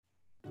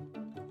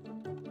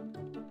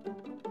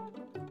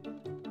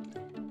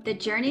The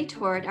journey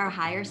toward our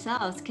higher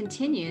selves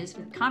continues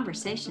with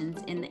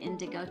conversations in the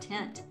Indigo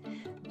Tent.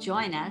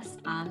 Join us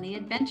on the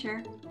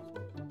adventure.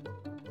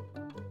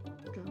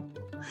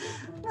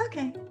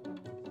 Okay.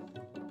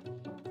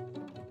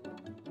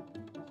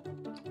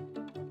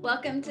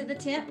 Welcome to the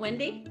tent,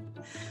 Wendy.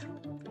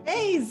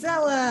 Hey,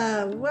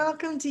 Zella.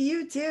 Welcome to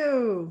you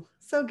too.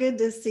 So good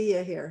to see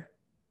you here.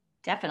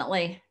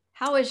 Definitely.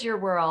 How is your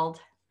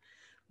world?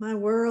 My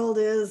world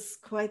is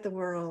quite the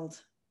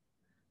world.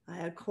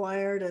 I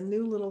acquired a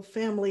new little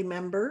family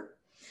member,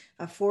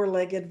 a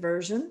four-legged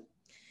version,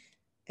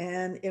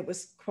 and it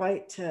was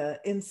quite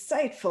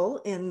insightful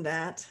in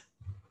that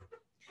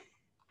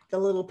the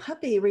little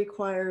puppy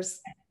requires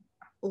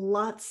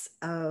lots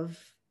of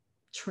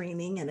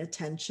training and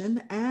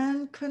attention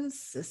and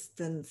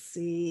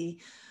consistency,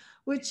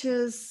 which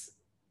is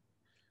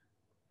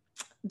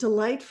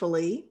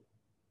delightfully,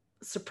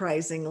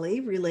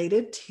 surprisingly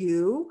related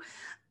to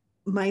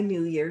my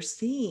New Year's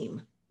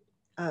theme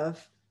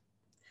of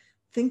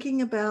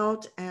thinking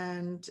about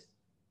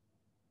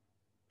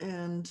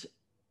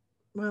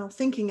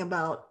thinking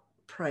about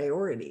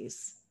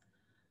priorities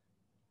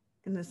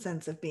in the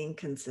sense of being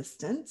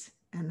consistent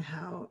and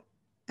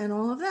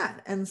all of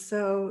that. And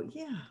so,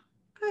 yeah,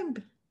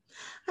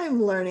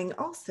 I'm learning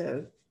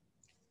also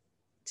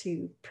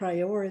to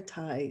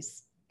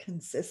prioritize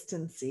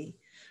consistency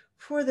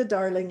for the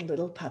darling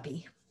little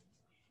puppy.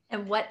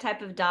 And what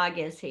type of dog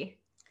is he?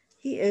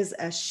 He is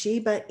a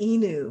Shiba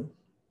Inu,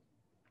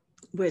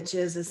 which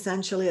is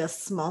essentially a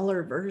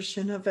smaller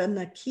version of an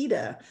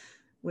Akita,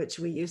 which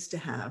we used to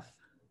have.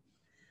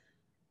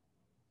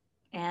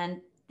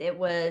 And it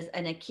was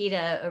an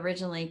Akita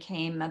originally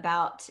came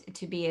about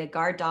to be a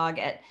guard dog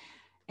at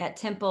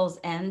temples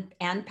and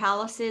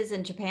palaces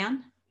in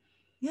Japan.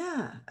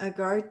 Yeah, a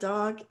guard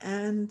dog,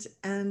 and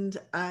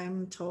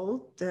I'm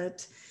told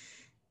that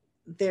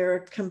they're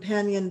a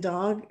companion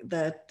dog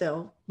that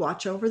they'll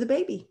watch over the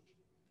baby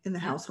in the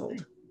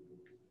household.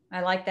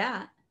 I like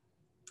that.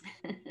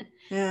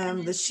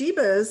 The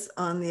Shibas,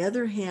 on the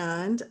other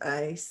hand,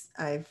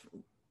 the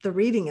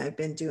reading I've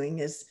been doing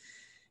is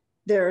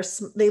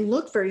they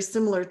look very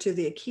similar to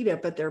the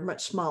Akita, but they're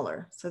much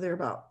smaller. So they're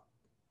about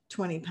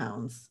 20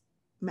 pounds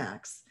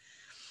max.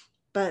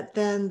 But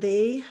then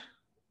they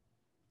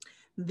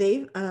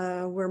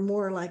were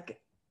more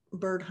like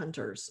bird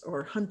hunters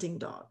or hunting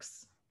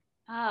dogs.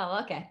 Oh,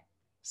 okay.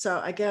 So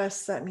I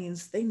guess that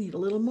means they need a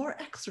little more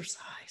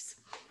exercise.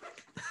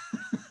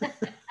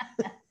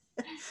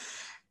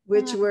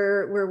 Which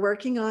we're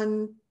working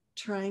on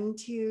trying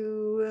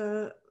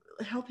to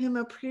help him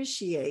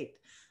appreciate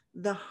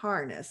the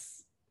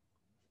harness.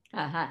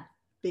 Uh-huh.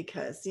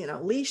 Because,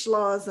 leash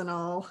laws and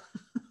all.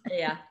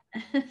 Yeah.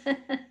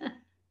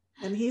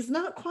 And he's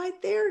not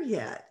quite there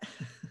yet.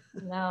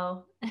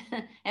 No.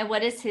 And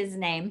what is his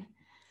name?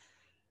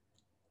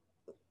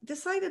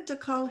 Decided to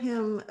call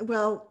him,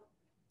 well,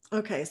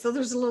 okay, so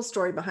there's a little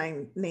story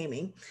behind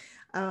naming.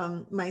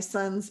 My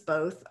sons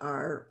both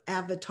are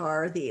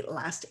Avatar, the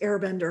Last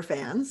Airbender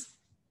fans,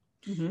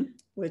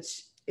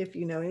 which, if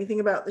you know anything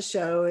about the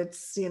show,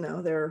 it's,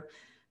 they're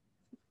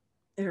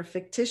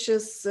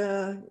fictitious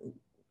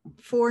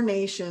four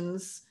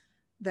nations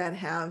that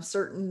have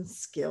certain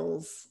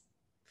skills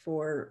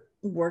for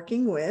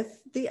working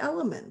with the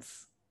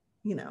elements,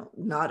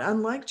 not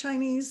unlike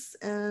Chinese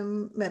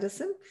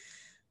medicine.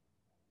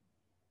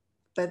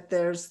 But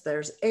there's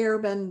air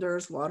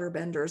benders, water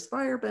benders,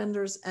 fire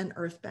benders, and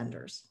earth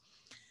benders.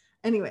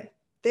 Anyway,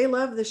 they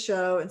love the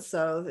show. And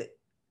so,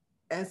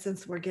 and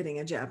since we're getting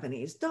a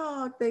Japanese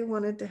dog, they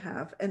wanted to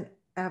have an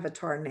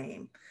Avatar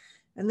name.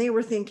 And they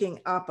were thinking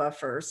Appa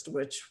first,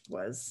 which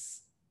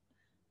was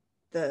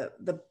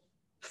the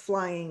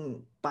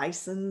flying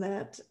bison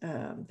that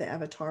the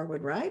Avatar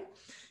would ride.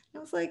 I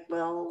was like,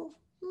 well,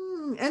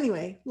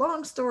 anyway,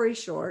 long story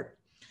short,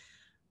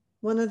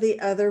 one of the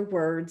other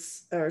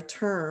words or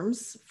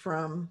terms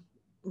from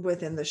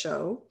within the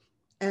show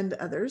and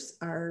others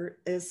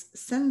is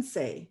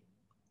sensei,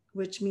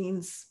 which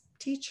means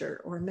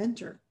teacher or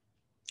mentor.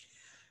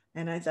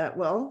 And I thought,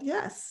 well,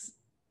 yes,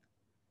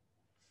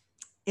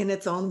 in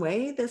its own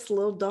way, this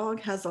little dog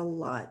has a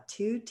lot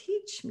to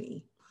teach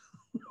me.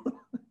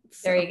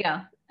 There you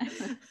go.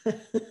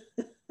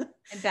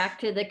 And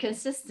back to the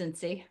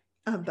consistency.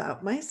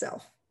 About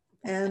myself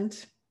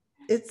and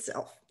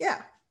itself.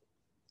 Yeah.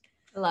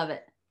 I love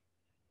it.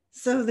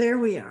 So there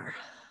we are.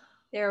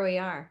 There we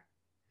are.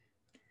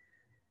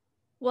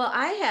 Well,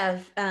 I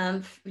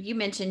have, you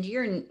mentioned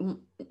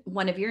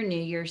one of your New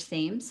Year's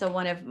themes. So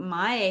one of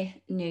my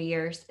New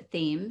Year's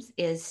themes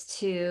is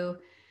to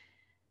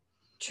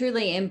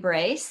truly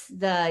embrace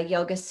the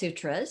Yoga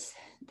Sutras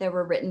that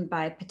were written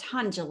by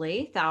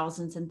Patanjali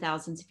thousands and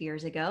thousands of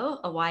years ago,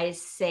 a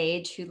wise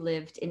sage who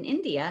lived in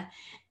India.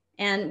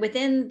 And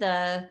within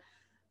the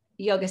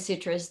Yoga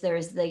Sutras,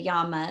 there's the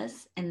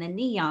yamas and the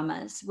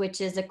niyamas,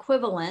 which is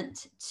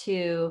equivalent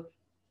to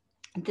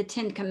the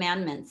 10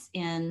 Commandments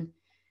in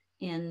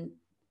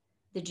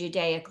the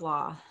Judaic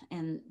law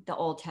and the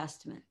Old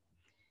Testament.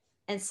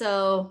 And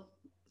so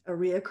a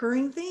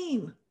reoccurring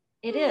theme.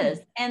 It is.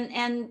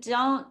 And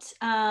don't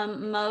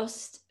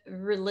most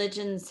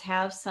religions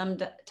have some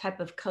type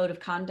of code of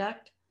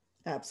conduct?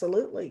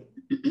 Absolutely.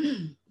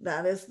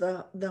 That is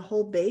the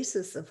whole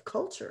basis of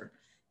culture,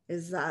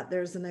 is that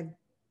there's an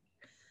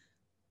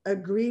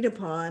agreed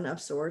upon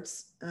of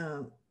sorts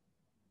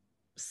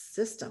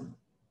system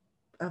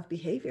of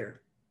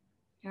behavior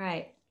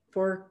Right.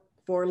 for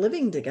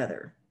living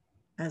together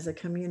as a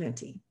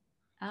community.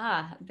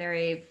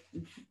 Very,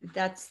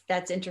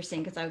 that's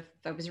interesting because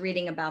I was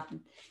reading about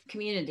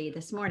community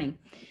this morning.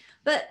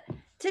 But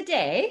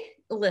today,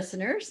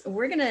 listeners,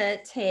 we're going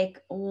to take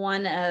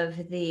one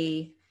of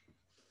the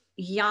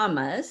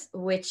yamas,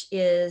 which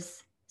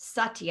is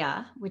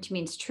satya, which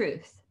means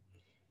truth.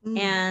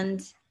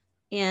 And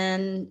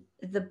in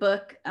the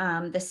book,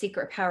 The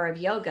Secret Power of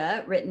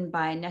Yoga, written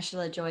by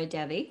Neshla Joy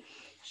Devi.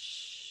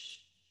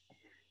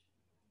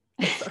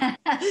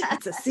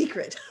 It's a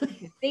secret.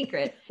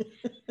 Secret.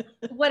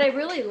 What I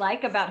really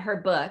like about her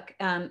book,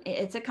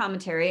 it's a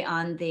commentary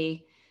on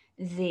the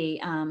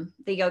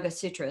Yoga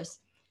Sutras.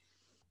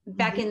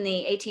 Back in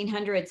the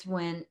 1800s,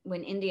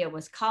 when India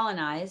was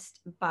colonized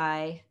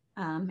by,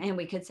 and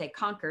we could say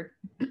conquered,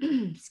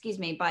 excuse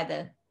me, by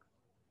the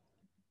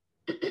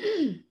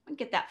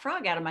get that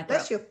frog out of my throat.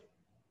 Bless you.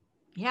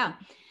 Yeah,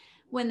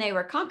 when they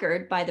were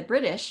conquered by the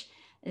British,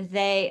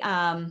 they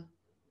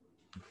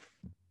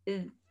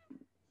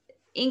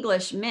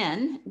English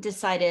men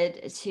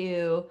decided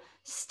to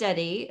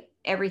study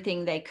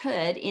everything they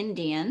could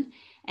Indian.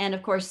 And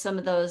of course, some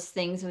of those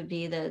things would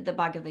be the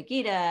Bhagavad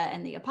Gita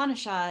and the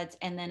Upanishads,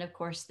 and then of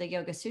course the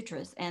Yoga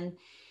Sutras. And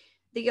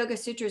the Yoga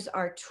Sutras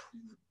are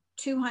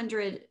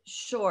 200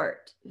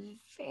 short,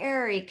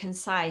 very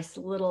concise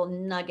little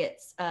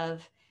nuggets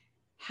of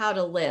how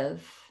to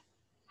live,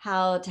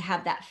 how to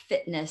have that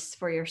fitness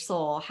for your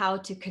soul, how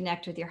to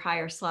connect with your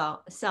higher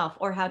self,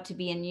 or how to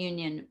be in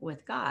union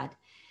with God.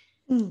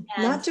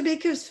 Not to be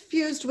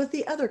confused with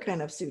the other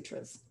kind of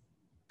sutras.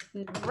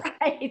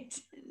 Right.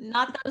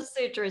 Not those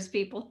sutras,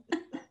 people.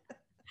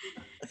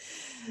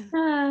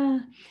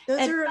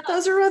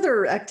 Those are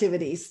other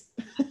activities.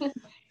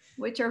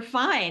 Which are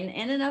fine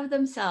in and of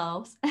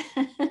themselves.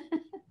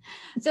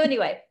 So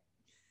anyway,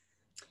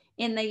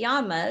 in the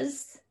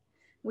yamas,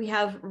 we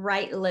have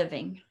right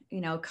living,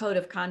 code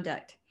of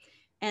conduct.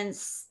 And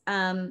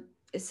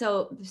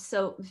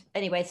so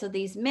anyway, so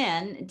these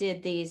men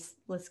did these,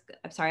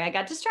 I'm sorry, I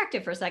got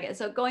distracted for a second.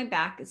 So going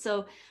back,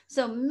 so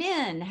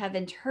men have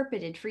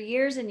interpreted for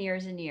years and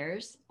years and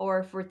years,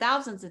 or for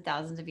thousands and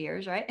thousands of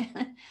years, right?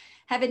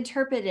 Have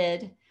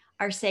interpreted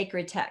our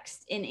sacred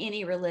text in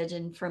any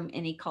religion from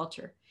any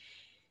culture.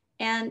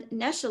 And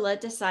Neshla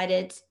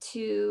decided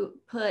to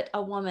put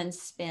a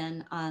woman's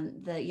spin on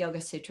the Yoga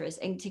Sutras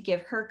and to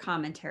give her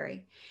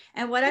commentary.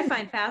 And what I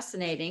find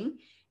fascinating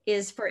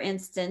is, for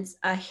instance,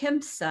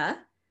 ahimsa,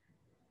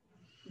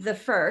 the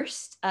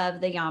first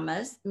of the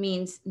yamas,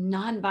 means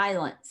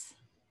nonviolence.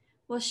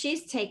 Well,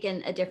 she's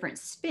taken a different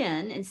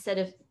spin. Instead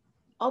of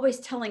always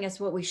telling us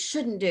what we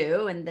shouldn't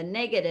do and the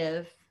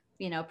negative,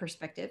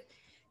 perspective,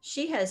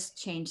 she has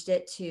changed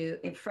it to,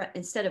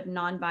 instead of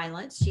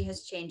nonviolence, she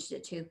has changed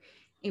it to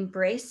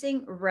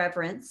embracing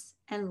reverence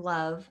and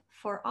love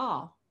for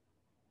all.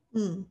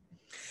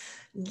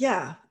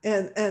 Yeah.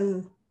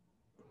 And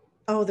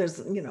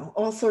there's,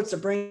 all sorts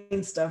of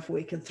brain stuff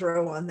we can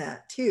throw on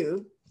that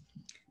too.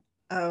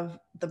 Of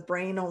the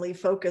brain only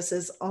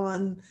focuses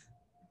on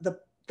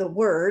the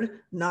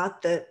word,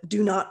 not the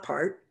do not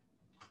part.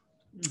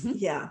 Mm-hmm.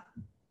 Yeah.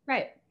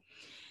 Right.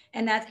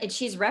 And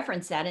she's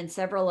referenced that in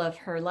several of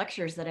her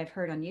lectures that I've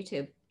heard on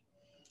YouTube.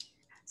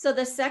 So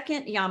the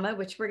second yama,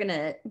 which we're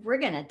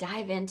gonna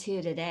dive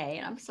into today,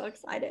 and I'm so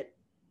excited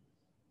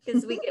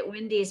because we get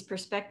Wendy's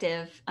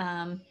perspective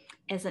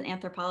as an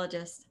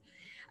anthropologist.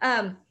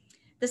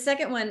 The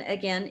second one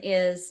again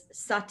is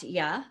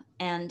satya,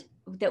 and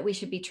that we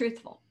should be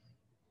truthful.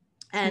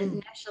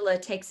 And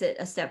Neshla takes it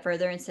a step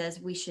further and says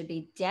we should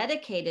be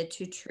dedicated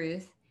to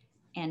truth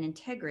and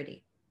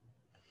integrity.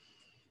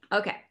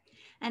 Okay,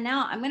 and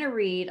now I'm going to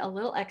read a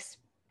little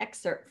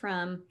excerpt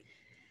from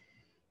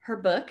her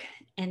book,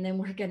 and then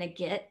we're going to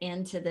get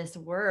into this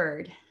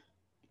word.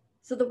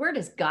 So the word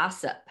is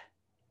gossip.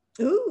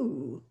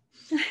 Ooh,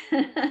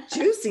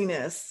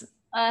 juiciness.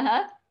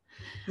 Uh-huh.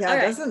 Yeah,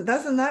 right.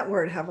 Doesn't that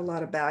word have a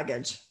lot of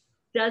baggage?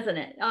 Doesn't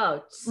it?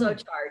 Oh, so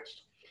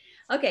charged.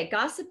 Okay,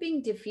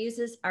 gossiping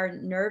diffuses our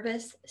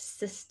nervous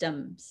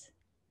systems.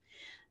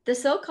 The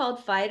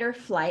so-called fight or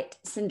flight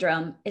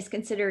syndrome is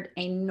considered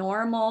a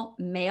normal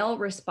male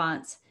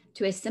response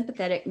to a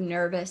sympathetic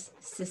nervous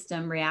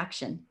system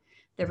reaction.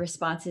 The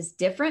response is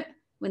different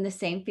when the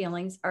same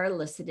feelings are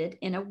elicited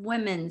in a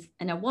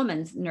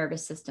woman's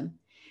nervous system.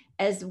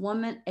 As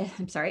women,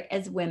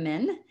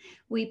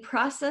 we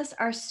process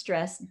our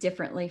stress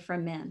differently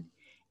from men.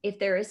 If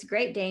there is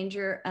great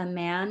danger, a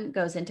man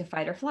goes into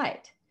fight or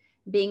flight.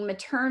 Being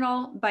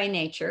maternal by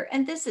nature,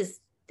 and this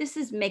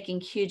is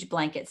making huge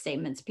blanket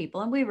statements, people,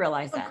 and we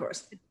realize that. Of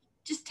course.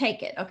 Just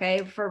take it,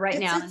 okay, for right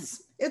now.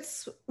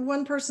 It's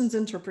one person's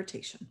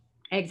interpretation.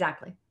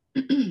 Exactly.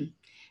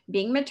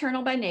 Being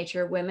maternal by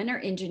nature, women are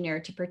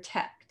engineered to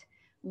protect.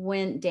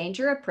 When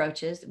danger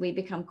approaches, we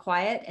become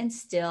quiet and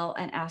still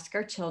and ask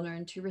our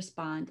children to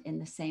respond in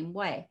the same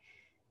way.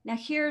 Now,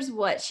 here's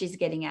what she's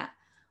getting at.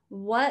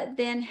 What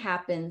then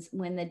happens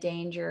when the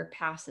danger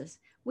passes?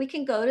 We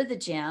can go to the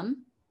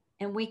gym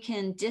and we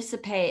can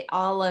dissipate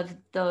all of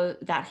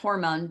that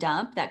hormone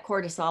dump, that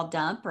cortisol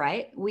dump,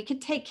 right? We can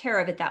take care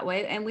of it that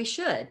way, and we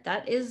should.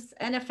 That is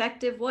an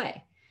effective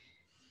way.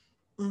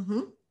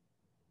 Mm-hmm.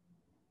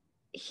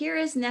 Here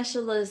is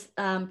Neshula's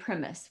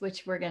premise,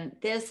 which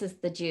this is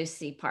the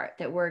juicy part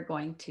that we're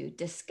going to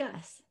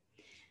discuss.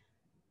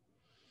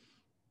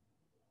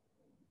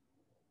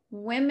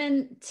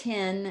 Women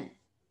tend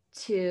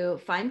to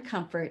find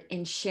comfort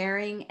in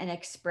sharing and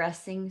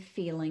expressing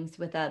feelings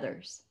with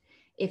others.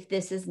 If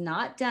this is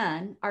not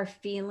done, our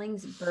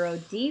feelings burrow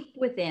deep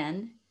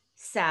within.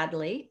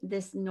 Sadly,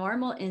 this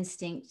normal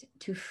instinct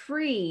to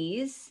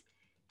freeze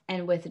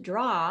and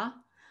withdraw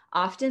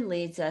often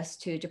leads us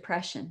to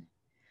depression.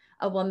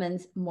 A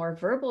woman's more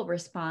verbal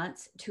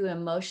response to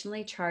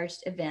emotionally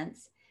charged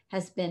events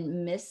has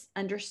been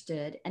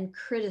misunderstood and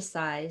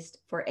criticized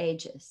for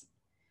ages.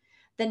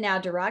 The now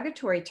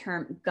derogatory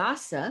term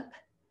gossip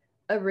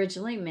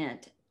originally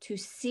meant to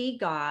see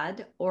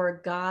God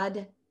or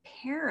God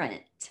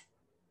parent.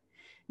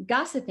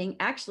 Gossiping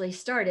actually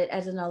started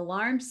as an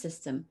alarm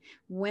system.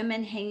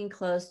 Women hanging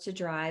clothes to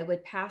dry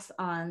would pass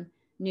on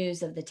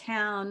news of the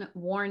town,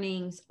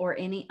 warnings, or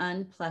any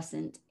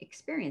unpleasant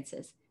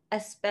experiences,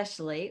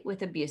 especially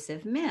with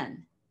abusive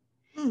men.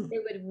 They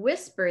would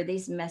whisper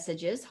these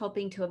messages,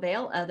 hoping to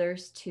avail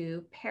others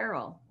to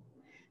peril.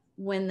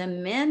 When the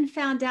men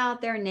found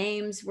out their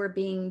names were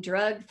being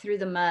dragged through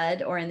the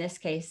mud, or in this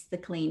case, the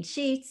clean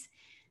sheets,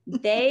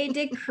 they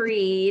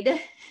decreed,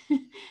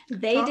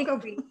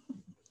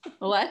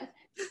 what?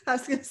 I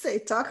was going to say,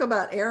 talk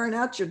about airing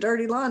out your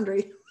dirty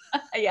laundry.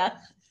 Yeah.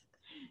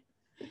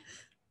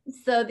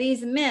 So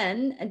these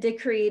men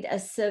decreed a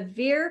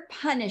severe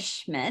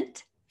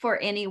punishment for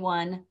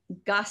anyone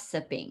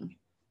gossiping.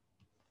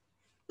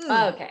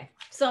 Okay,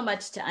 so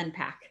much to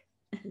unpack.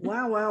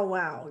 Wow, wow,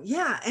 wow.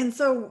 Yeah. And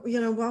so,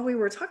 while we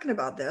were talking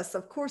about this,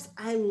 of course,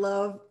 I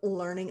love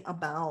learning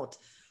about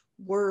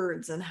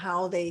words and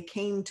how they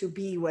came to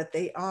be what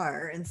they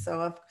are. And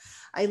so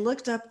I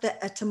looked up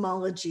the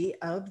etymology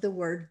of the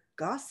word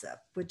gossip.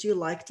 Would you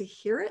like to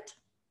hear it?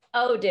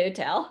 Oh, do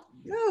tell.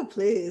 Oh,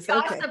 please.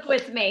 Gossip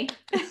with me.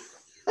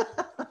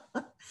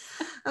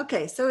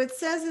 Okay, so it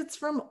says it's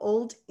from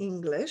Old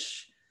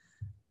English,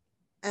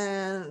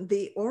 and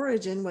the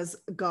origin was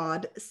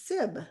God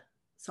sib.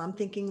 So I'm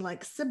thinking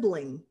like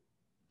sibling.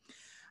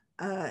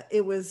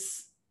 It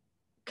was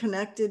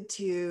connected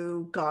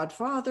to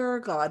godfather,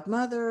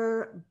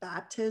 godmother,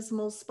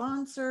 baptismal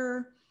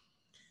sponsor,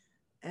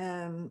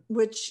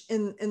 which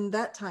in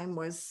that time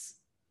was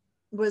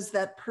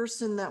that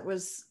person that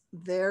was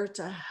there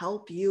to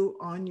help you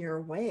on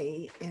your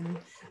way and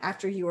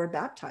after you were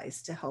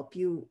baptized, to help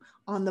you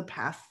on the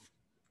path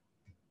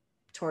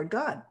toward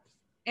God.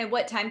 And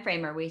what time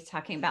frame are we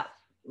talking about?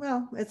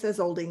 Well, it says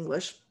Old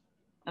English.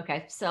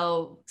 Okay,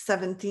 so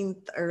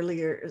 17th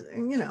earlier,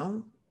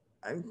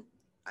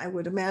 I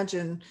would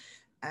imagine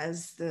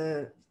as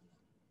the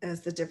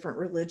different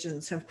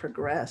religions have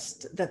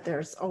progressed, that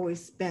there's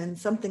always been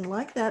something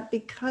like that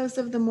because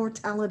of the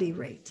mortality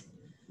rate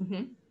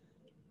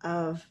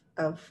of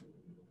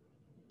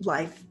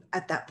life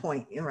at that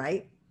point,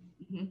 right?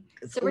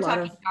 So we're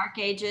talking Dark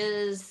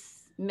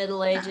Ages,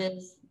 Middle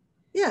Ages.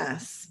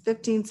 Yes,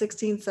 15th,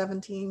 16th,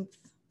 17th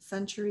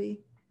century.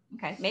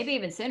 Okay, maybe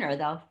even sooner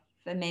though.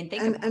 I mean,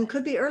 and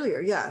could be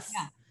earlier, yes.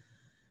 Yeah.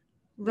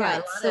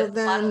 Right.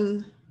 Yeah,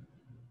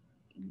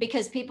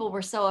 because people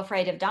were so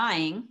afraid of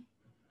dying,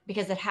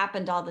 because it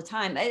happened all the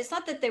time. It's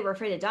not that they were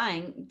afraid of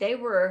dying, they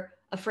were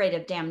afraid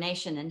of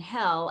damnation and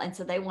hell, and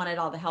so they wanted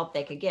all the help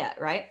they could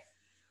get, right?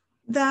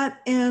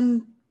 That,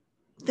 and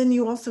then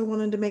you also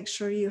wanted to make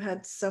sure you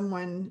had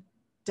someone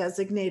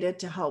designated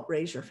to help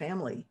raise your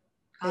family.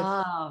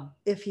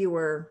 If you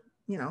were,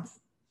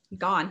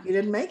 gone, you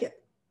didn't make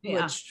it,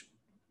 which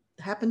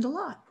happened a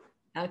lot.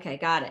 Okay,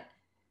 got it.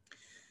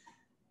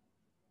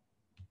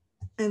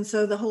 And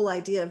so the whole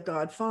idea of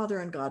Godfather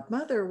and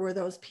Godmother were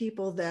those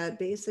people that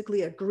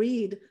basically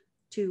agreed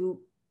to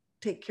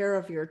take care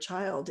of your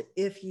child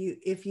if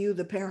you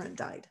the parent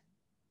died.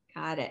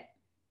 Got it.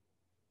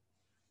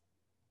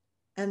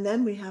 And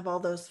then we have all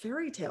those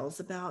fairy tales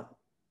about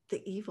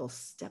the evil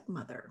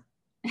stepmother.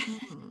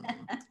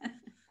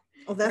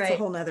 Well, that's a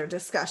whole nother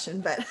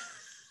discussion, but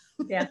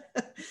yeah.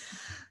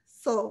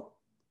 So,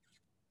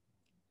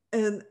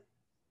 and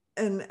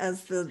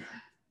as the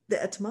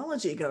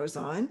etymology goes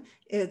on,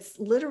 it's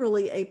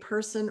literally a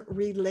person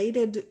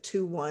related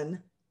to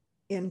one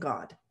in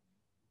God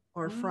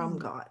or from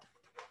God.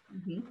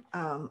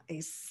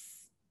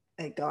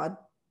 A God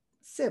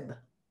sib,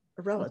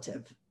 a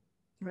relative,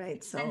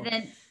 right? So,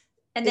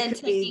 and then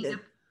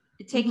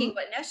taking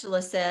what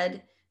Neshula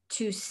said,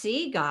 to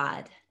see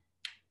God.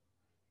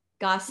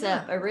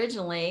 Gossip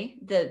originally,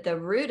 the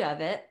root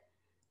of it,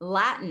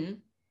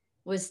 Latin,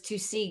 was to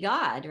see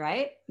God,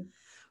 right?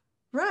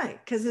 Right,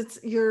 because it's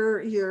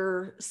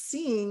you're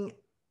seeing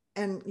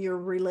and you're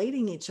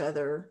relating each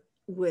other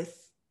within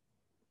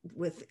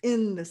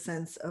the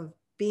sense of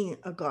being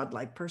a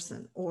godlike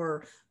person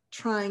or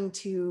trying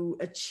to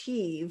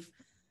achieve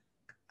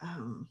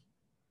um,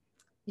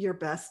 your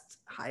best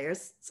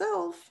highest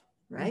self,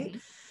 right? Mm-hmm.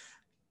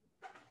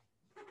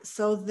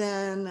 So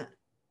then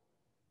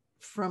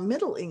from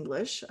Middle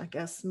English, I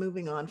guess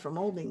moving on from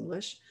Old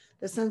English,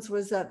 the sense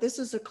was that this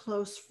is a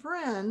close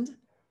friend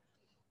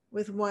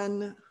with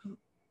one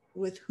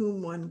with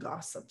whom one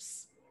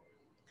gossips,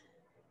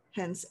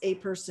 hence a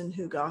person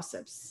who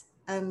gossips.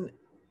 And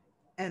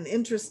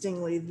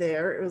interestingly,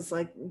 there it was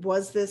like,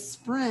 was this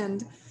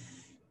friend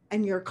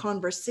and your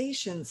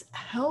conversations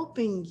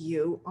helping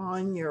you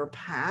on your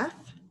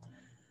path?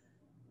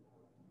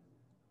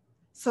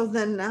 So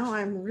then now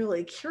I'm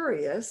really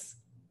curious,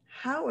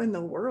 how in the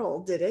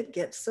world did it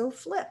get so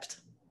flipped?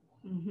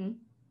 Mm-hmm.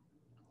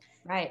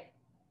 Right.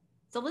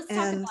 So let's talk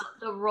And about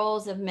the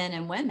roles of men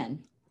and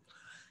women.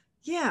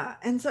 yeah,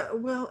 and so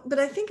well, but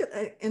I think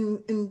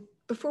and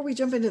before we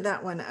jump into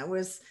that one, I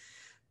was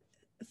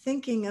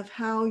thinking of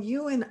how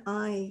you and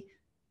I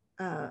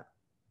uh,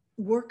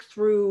 work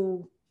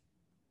through,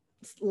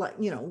 like,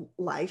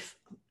 life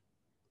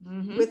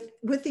Mm-hmm.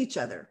 with each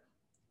other,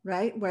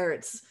 right? Where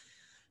it's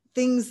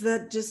things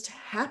that just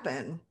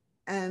happen,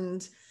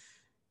 and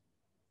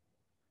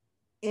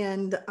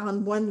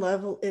on one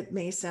level it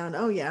may sound,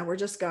 oh yeah, we're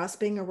just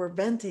gossiping or we're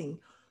venting,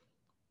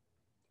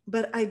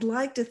 but I'd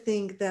like to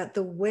think that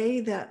the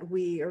way that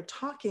we are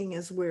talking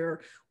is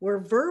we're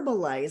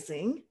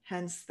verbalizing,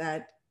 hence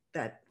that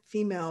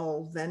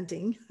female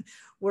venting,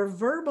 we're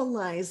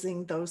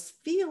verbalizing those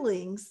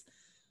feelings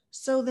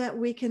so that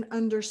we can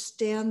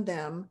understand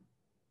them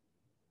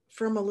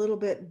from a little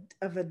bit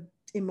of a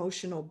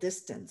emotional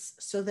distance,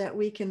 so that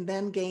we can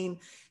then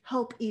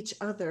help each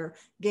other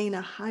gain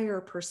a higher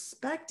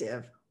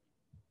perspective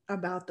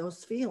about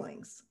those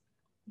feelings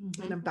and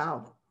Mm-hmm.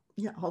 about,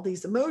 yeah, all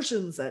these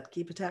emotions that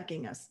keep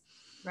attacking us.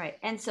 Right.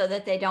 And so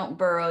that they don't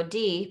burrow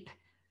deep,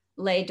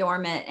 lay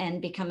dormant,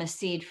 and become a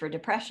seed for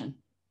depression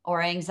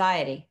or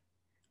anxiety.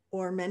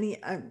 Or many,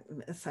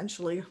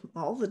 essentially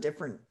all the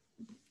different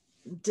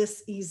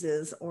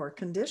diseases or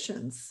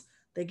conditions,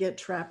 they get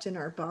trapped in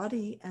our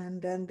body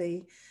and then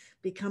they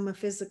become a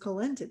physical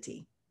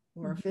entity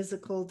or a Mm-hmm.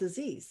 physical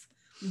disease.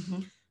 Mm-hmm.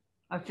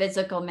 A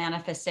physical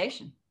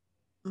manifestation.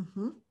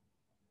 Mm-hmm.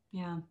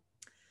 Yeah.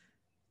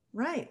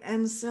 Right.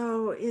 And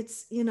so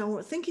it's,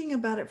 thinking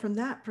about it from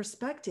that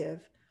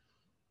perspective,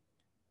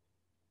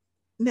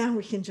 now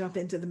we can jump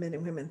into the men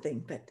and women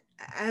thing. But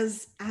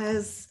as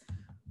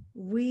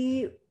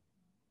we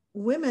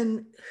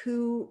women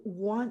who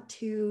want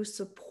to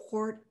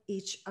support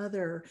each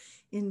other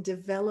in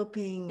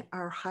developing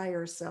our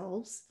higher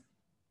selves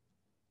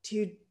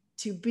to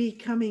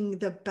becoming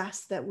the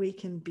best that we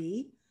can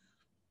be,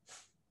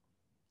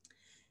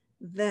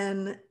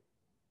 then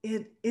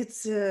it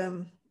is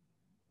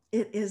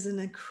an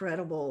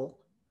incredible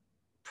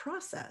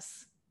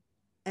process,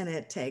 and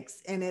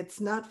it's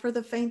not for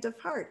the faint of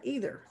heart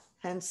either,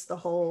 hence the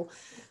whole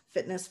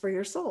fitness for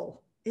your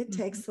soul.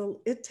 Mm-hmm.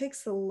 It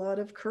takes a lot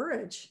of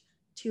courage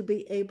to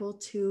be able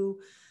to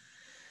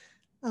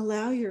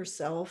allow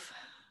yourself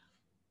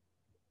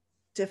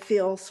to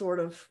feel sort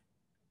of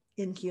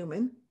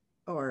inhuman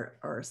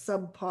or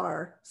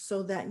subpar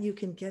so that you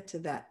can get to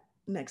that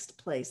next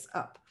place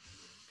up.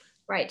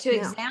 Right. To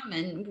Now,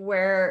 examine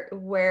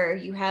where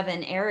you have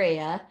an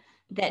area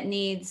that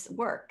needs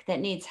work, that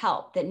needs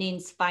help, that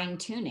needs fine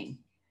tuning.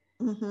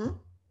 mm-hmm.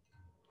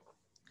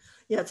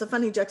 Yeah, it's a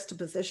funny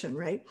juxtaposition,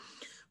 right?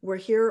 We're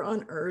here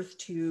on earth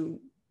to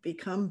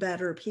become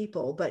better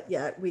people, but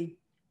yet we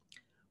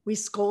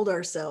scold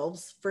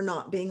ourselves for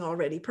not being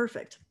already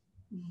perfect.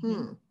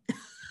 Mm-hmm.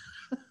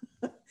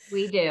 Hmm.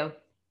 We do.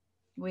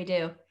 We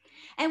do.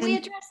 And we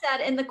And address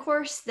that in the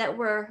course that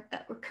we're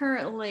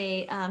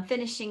currently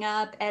finishing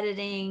up,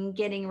 editing,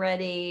 getting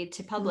ready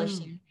to mm,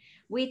 publishing.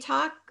 We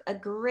talk a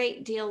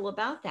great deal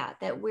about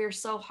that we're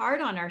so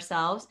hard on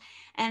ourselves.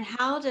 And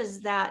how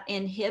does that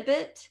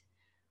inhibit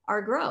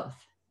our growth?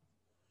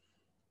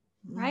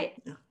 Right.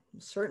 yeah,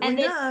 certainly And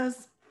then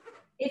does.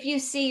 if you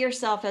see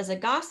yourself as a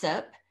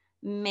gossip,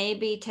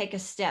 maybe take a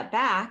step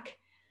back.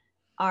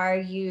 Are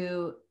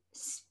you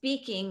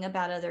speaking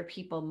about other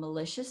people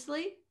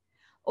maliciously?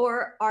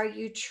 Or are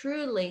you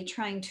truly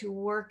trying to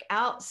work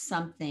out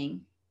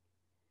something?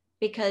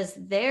 Because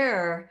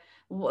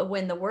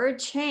when the word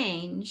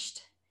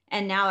changed,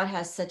 and now it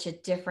has such a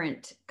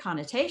different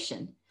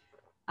connotation.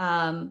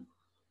 Um,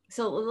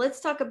 so let's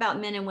talk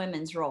about men and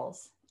women's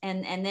roles,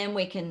 and then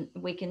we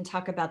can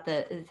talk about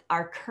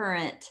our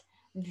current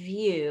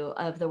view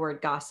of the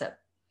word gossip.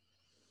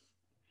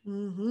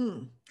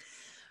 Mm-hmm.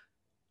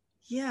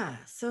 Yeah.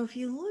 So if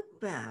you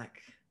look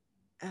back,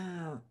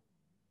 uh,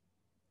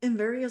 in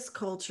various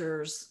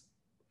cultures,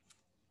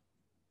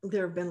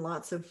 there have been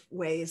lots of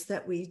ways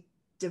that we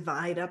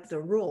divide up the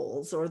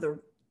roles or the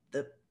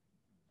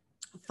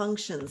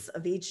functions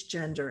of each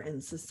gender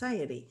in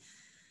society.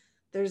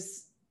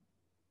 There's,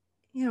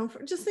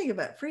 just think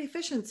about it, for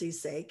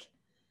efficiency's sake,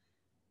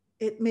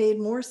 it made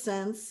more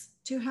sense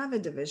to have a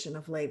division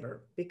of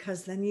labor,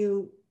 because then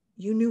you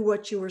knew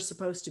what you were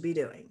supposed to be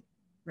doing,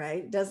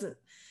 right?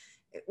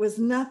 It was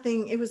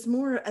nothing, it was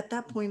more at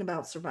that point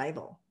about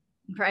survival.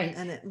 Right.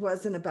 And it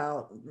wasn't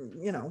about,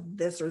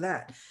 this or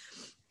that.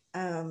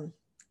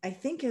 I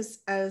think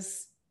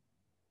as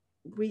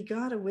we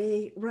got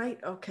away, right?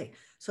 Okay.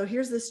 So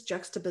here's this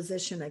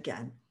juxtaposition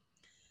again.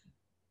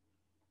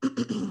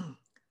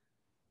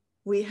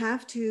 We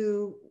have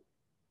to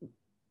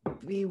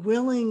be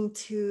willing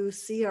to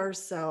see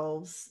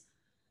ourselves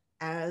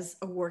as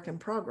a work in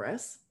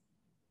progress,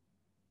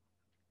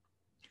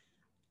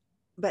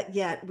 but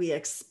yet we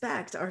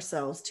expect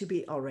ourselves to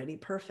be already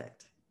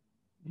perfect.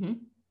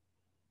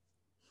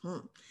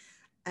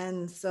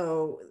 And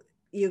so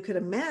you could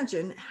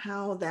imagine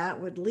how that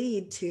would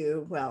lead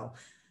to, well,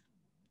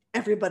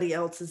 everybody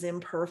else is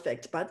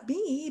imperfect but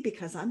me,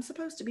 because I'm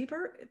supposed to be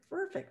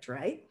perfect,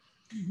 right?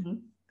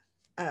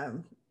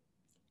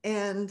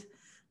 And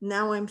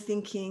now I'm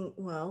thinking,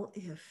 well,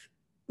 if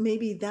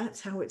maybe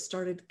that's how it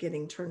started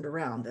getting turned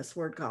around, this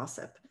word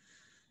gossip,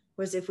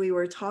 was if we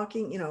were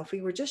talking, if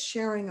we were just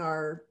sharing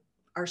our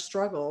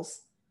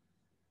struggles,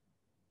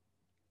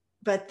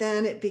 but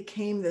then it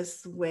became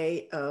this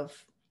way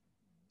of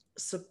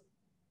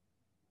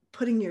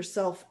putting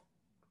yourself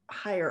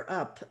higher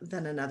up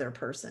than another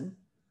person.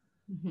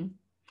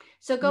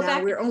 So go now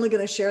back. We're only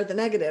going to share the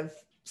negative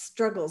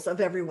struggles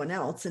of everyone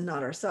else and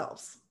not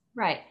ourselves.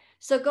 Right.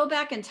 So go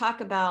back and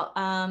talk about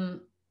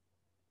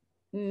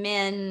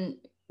men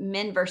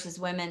versus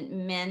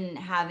women, men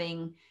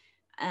having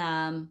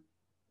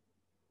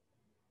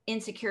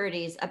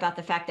insecurities about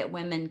the fact that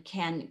women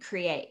can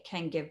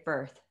give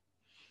birth.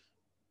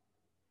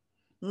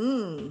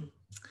 Yeah,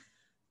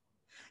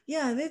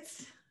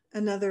 that's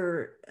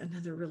another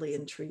really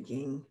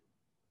intriguing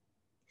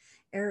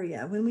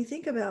area when we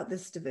think about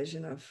this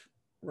division of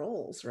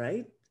roles,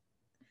 right?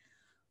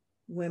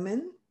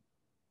 Women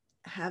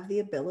have the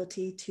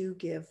ability to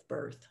give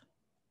birth.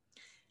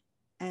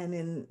 And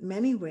in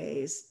many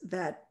ways,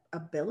 that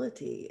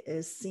ability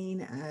is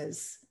seen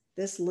as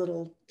this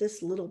little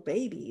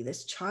baby,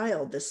 this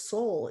child, this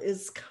soul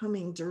is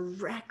coming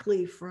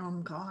directly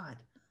from God.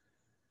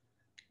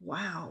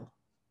 Wow.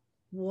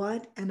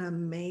 What an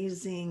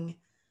amazing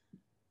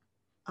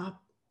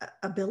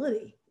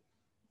ability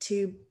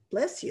to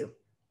bless you.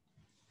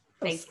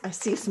 I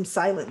see some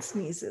silent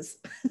sneezes.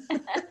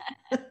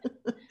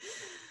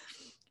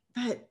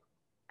 But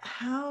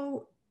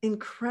how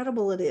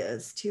incredible it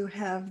is to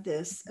have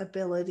this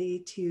ability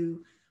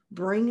to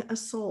bring a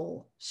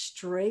soul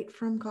straight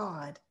from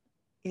God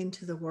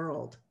into the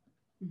world.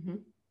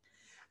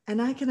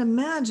 And I can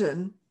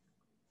imagine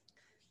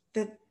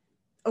that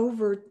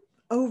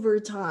over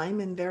time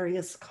in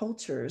various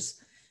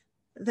cultures,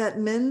 that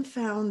men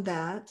found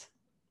that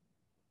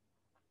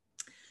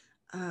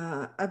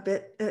a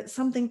bit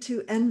something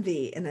to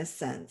envy in a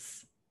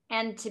sense,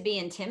 and to be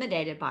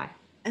intimidated by.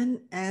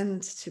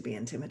 And to be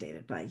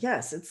intimidated by.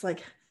 Yes, it's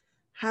like,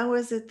 how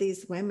is it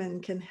these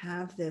women can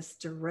have this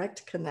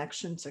direct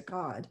connection to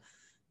God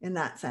in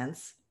that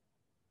sense,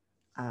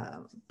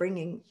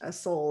 bringing a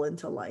soul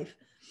into life?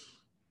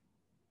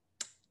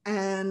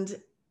 And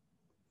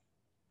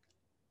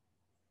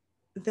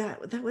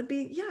that would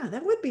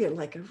be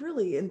like a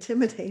really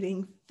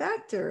intimidating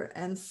factor.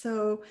 And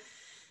so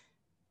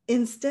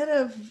instead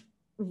of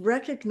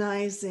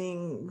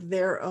recognizing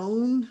their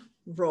own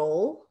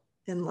role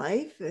in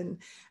life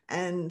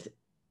and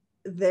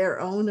their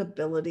own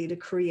ability to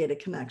create a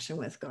connection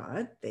with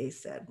God, they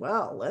said,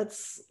 well,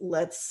 let's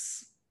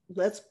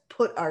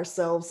put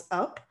ourselves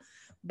up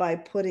by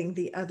putting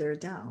the other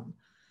down.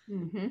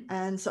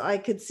 And so I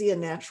could see a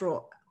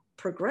natural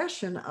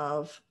progression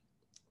of,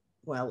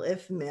 well,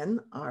 if men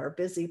are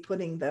busy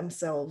putting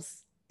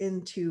themselves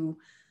into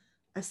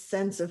a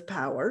sense of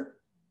power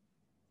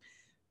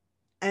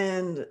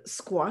and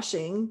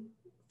squashing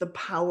the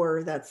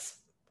power that's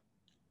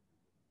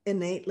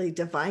innately,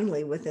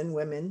 divinely within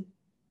women,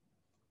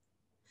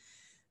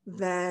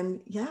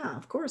 then yeah,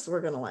 of course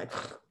we're going to like,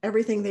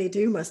 everything they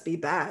do must be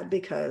bad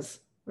because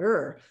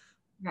we're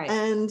right.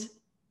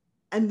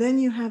 And then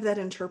you have that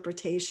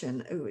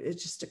interpretation. Ooh, it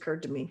just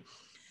occurred to me.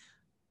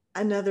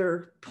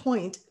 Another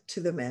point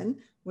to the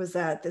men was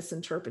that this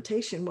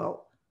interpretation,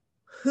 well,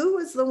 who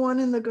was the one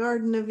in the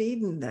Garden of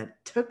Eden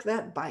that took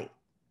that bite?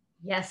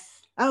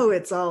 Yes. Oh,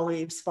 it's all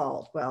Eve's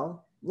fault.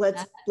 Well,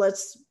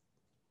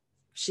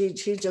 she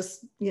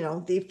just,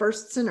 the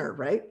first sinner,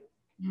 right?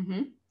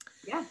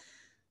 Yeah.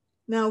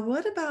 Now,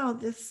 what about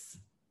this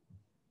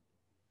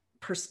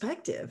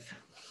perspective?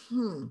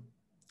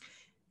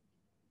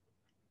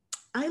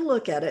 I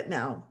look at it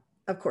now.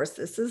 Of course,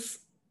 this is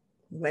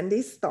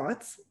Wendy's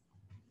thoughts,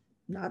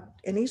 not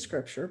any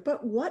scripture,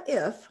 but what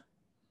if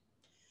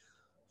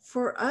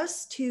for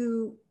us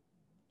to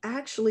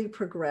actually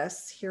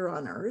progress here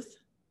on earth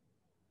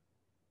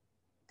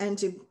and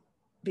to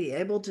be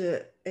able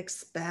to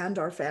expand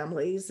our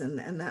families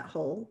and that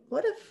whole,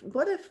 what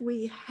if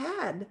we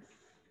had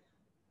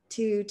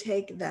to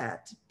take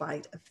that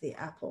bite of the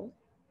apple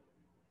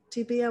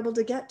to be able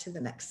to get to the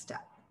next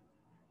step?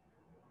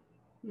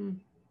 Mm.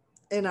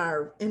 in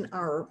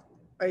our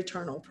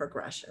eternal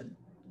progression,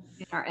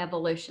 In our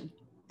evolution.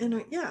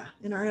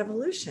 in our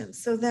evolution.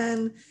 So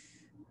then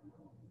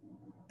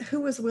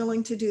who was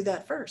willing to do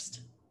that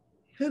first?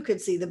 Who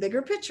could see the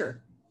bigger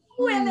picture?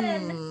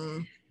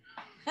 Women.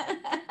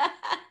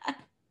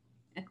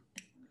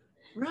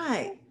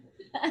 Right.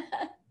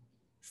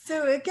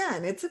 So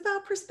again, it's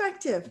about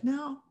perspective.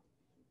 Now,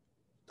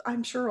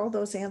 I'm sure all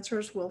those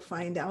answers we'll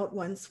find out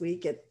once we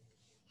get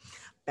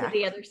To back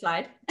the other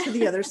side. to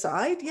the other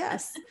side.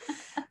 Yes.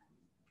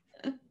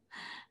 I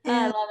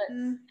And love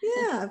it.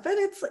 yeah, but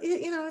it's,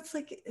 it's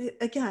like,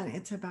 again,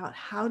 it's about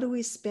how do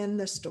we spin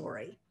the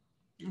story?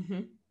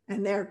 Mm-hmm.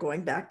 And they're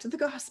going back to the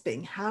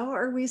gossiping. How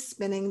are we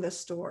spinning the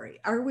story?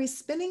 Are we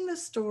spinning the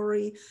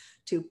story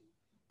to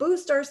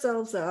boost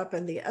ourselves up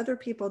and the other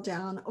people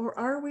down? Or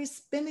are we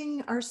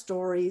spinning our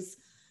stories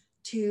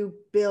to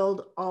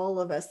build all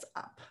of us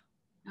up?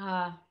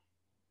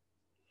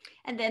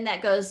 And then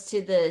that goes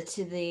to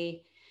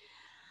the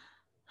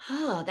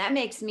oh, that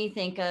makes me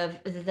think of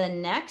the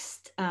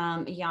next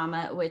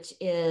yama, which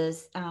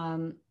is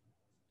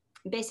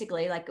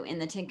basically like in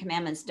the 10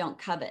 Commandments, don't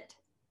covet,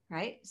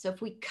 right? So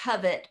if we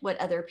covet what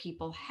other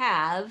people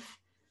have,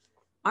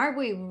 aren't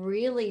we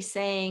really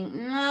saying,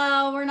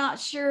 no, we're not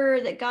sure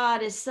that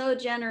God is so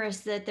generous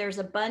that there's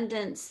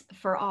abundance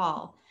for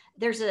all?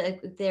 There's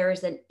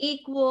an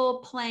equal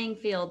playing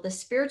field. The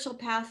spiritual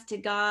path to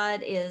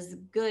God is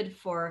good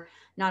for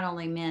not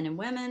only men and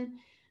women,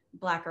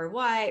 black or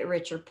white,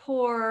 rich or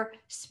poor,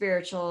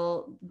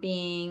 spiritual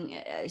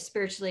being,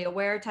 spiritually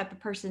aware type of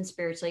person,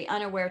 spiritually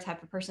unaware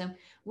type of person.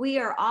 We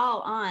are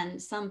all on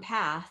some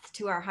path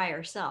to our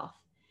higher self.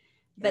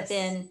 But Yes.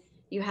 then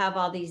you have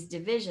all these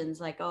divisions,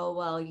 like, oh,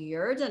 well,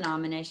 your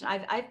denomination.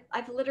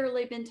 I've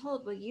literally been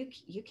told, well, you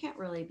can't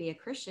really be a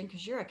Christian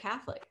because you're a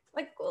Catholic.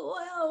 Like,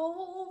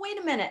 well, wait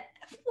a minute,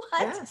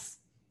 what? Yes.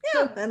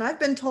 Yeah. So, and I've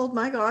been told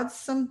my God's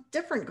some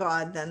different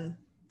God than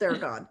their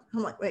God.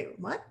 I'm like, wait,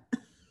 what?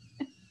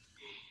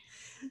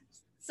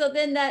 So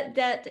then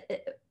that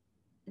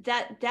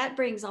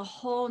brings a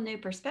whole new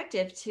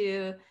perspective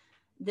to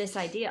this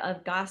idea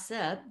of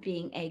gossip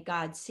being a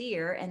God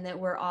seer, and that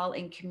we're all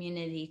in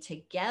community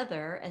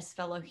together as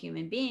fellow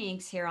human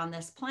beings here on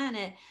this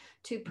planet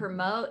to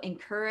promote,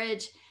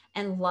 encourage,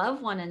 and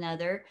love one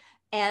another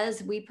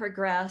as we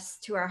progress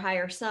to our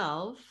higher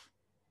self.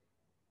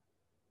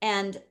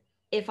 And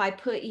if I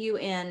put you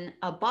in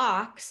a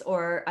box,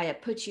 or I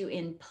put you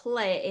in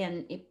play,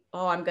 and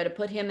I'm going to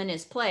put him in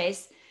his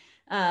place,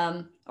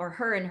 or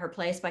her in her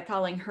place by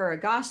calling her a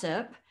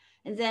gossip,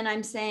 and then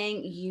I'm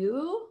saying,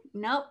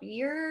 nope,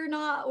 you're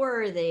not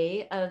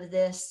worthy of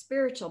this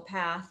spiritual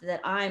path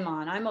that I'm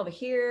on. I'm over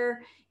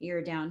here,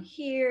 you're down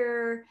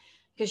here,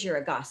 because you're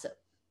a gossip.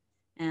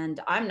 And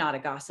I'm not a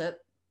gossip,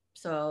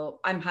 so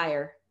I'm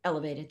higher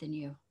elevated than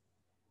you.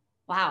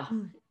 Wow.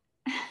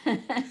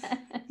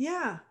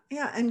 Yeah.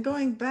 And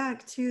going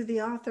back to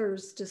the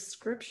author's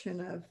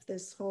description of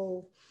this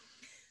whole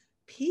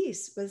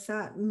piece, was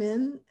that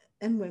men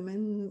and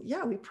women,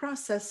 we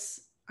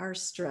process our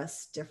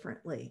stress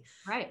differently.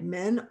 Right.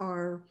 Men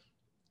are,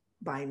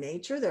 by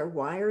nature, they're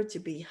wired to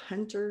be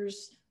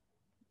hunters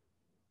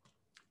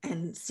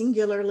and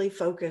singularly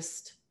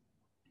focused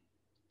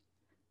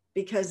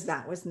because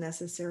that was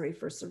necessary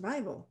for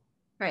survival.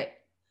 Right.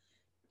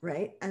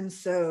 Right. And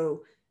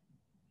so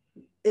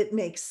it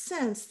makes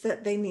sense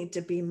that they need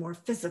to be more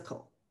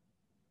physical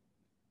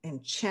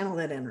and channel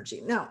that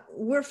energy. Now,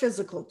 we're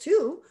physical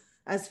too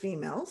as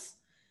females.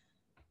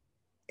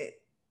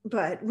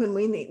 But when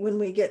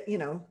we get,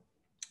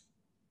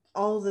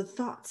 all the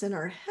thoughts in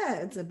our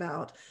heads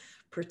about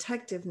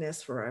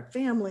protectiveness for our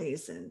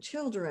families and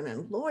children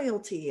and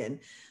loyalty and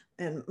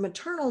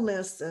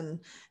maternalness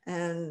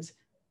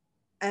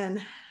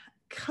and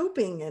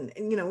coping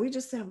and we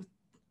just have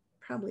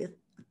probably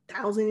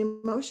 1,000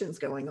 emotions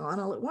going on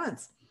all at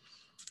once.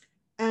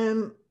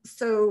 And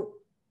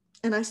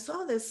I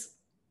saw this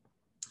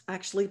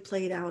actually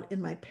played out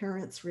in my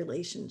parents'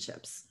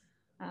 relationships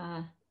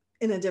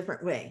in a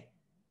different way.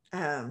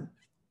 Kind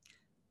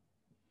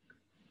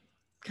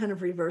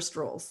of reversed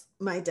roles.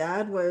 My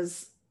dad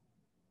was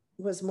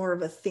more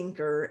of a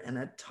thinker and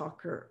a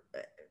talker.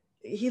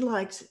 He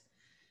liked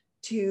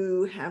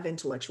to have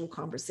intellectual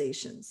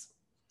conversations.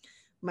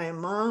 My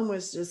mom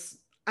was just,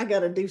 I got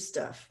to do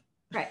stuff.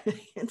 Right.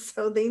 And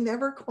so they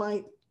never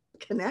quite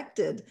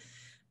connected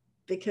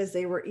because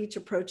they were each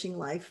approaching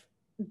life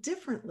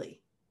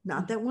differently.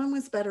 Not that one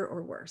was better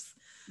or worse,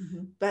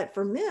 but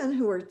for men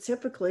who are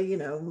typically,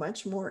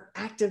 much more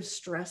active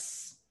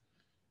stress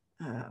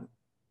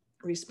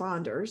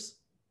responders.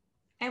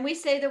 And we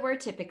say the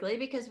word typically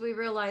because we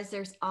realize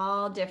there's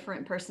all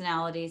different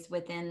personalities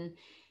within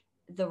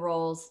the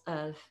roles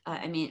of,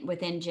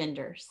 within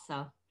genders.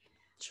 So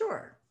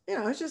sure.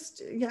 It's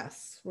just,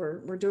 yes,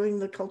 we're doing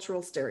the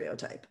cultural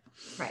stereotype.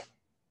 Right.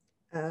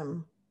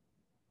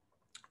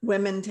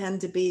 Women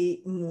tend to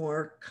be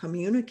more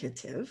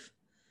communicative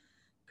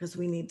because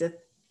we need to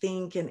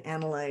think and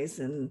analyze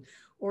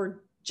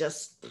or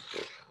just,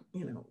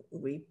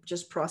 we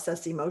just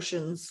process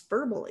emotions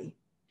verbally.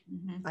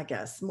 Mhm. I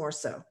guess, more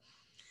so.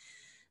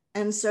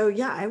 And so,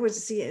 yeah, I would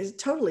see it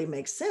totally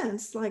makes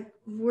sense. Like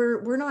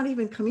we're not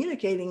even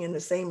communicating in the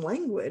same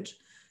language.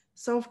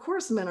 So of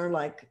course men are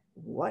like,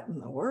 what in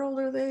the world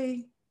are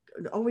they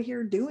over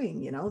here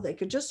doing? You know, they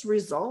could just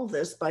resolve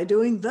this by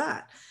doing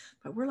that.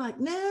 But we're like,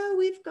 no,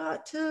 we've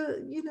got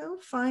to, you know,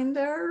 find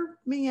our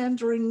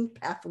meandering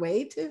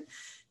pathway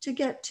to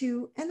get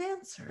to an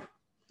answer.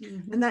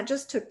 And Mhm. that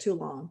just took too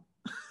long.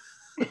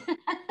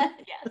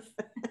 Yes.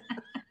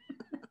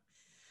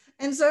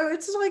 And so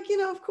it's like, you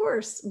know, of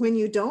course, when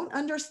you don't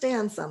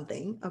understand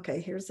something,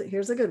 okay, here's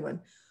a good one.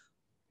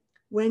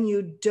 When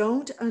you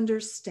don't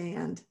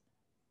understand,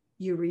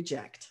 you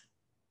reject.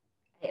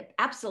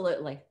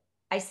 Absolutely.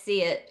 I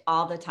see it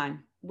all the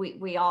time.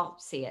 We all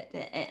see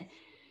it,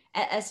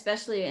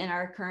 especially in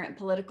our current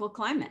political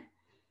climate with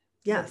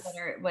Yes,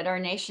 what our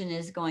nation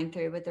is going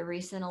through with the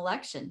recent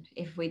election.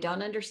 If we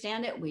don't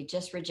understand it, we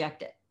just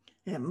reject it.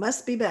 it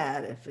must be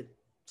bad if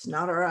it's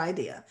not our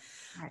idea.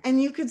 Right.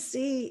 And you could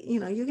see, you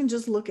know, you can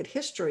just look at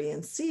history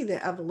and see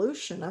the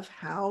evolution of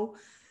how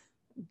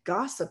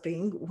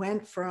gossiping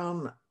went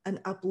from an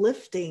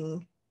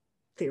uplifting,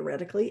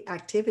 theoretically,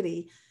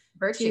 activity to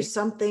Virtue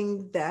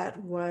something that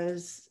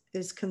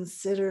is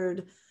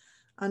considered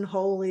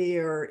unholy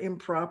or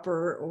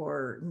improper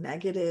or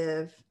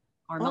negative,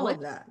 or all malicious.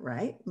 of that,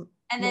 right? And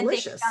then think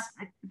Malicious.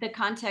 about the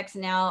context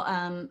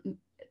now.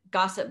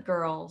 Gossip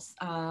Girls.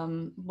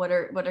 What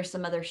are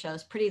some other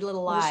shows? Pretty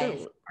Little What a Lies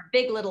show. or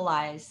Big Little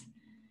Lies.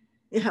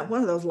 Yeah,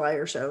 one of those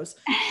liar shows.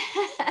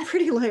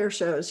 Pretty liar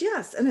shows.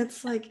 Yes. And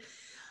it's like,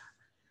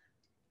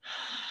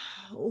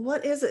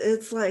 what is it?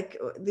 It's like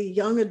the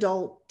young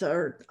adult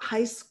or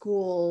high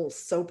school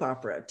soap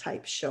opera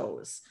type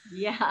shows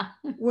Yeah.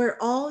 where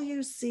all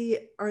you see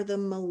are the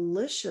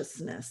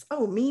maliciousness.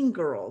 Oh, Mean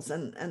Girls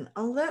and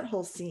all that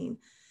whole scene.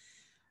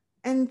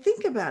 And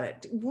think about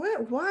it.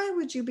 Why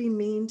would you be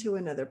mean to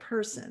another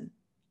person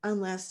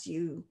unless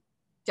you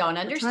Don't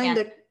are trying understand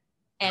to it,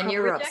 and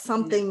you're cover up rejecting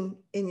them. something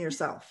in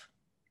yourself?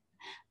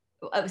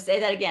 Oh, say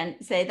that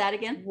again. Say that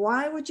again.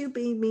 Why would you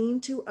be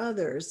mean to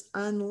others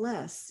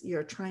unless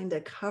you're trying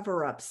to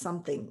cover up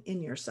something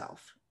in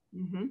yourself?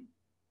 Mm-hmm.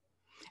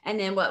 And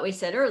then what we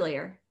said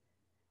earlier,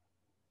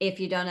 if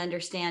you don't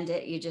understand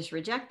it, you just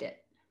reject it.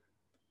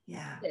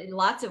 Yeah.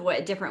 Lots of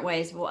different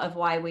ways of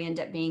why we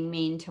end up being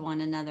mean to one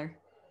another.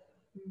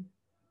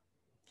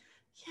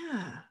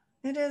 Yeah.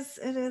 It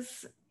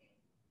is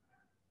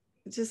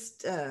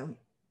just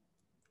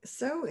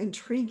so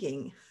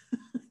intriguing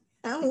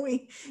how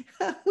we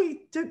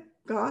took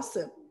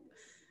gossip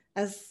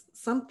as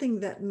something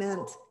that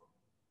meant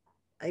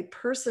a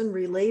person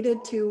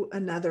related to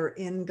another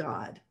in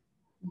God,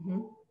 Mm-hmm.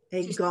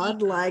 a To see God.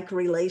 godlike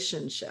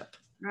relationship,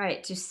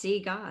 Right, to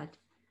see God.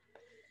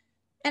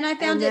 And I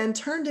found and it. then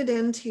turned it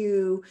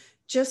into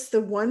just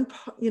the one,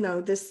 you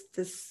know,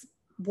 this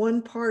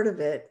one part of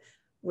it,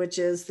 which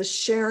is the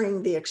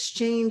sharing, the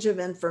exchange of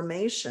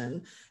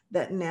information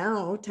that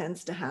now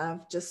tends to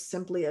have just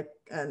simply a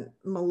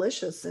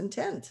malicious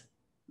intent.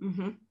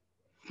 Mm-hmm.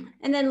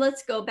 And then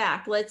let's go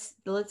back. Let's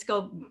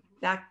go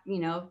back,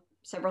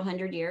 several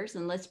hundred years,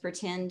 and let's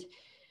pretend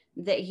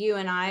that you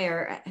and I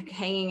are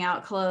hanging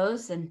out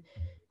close, and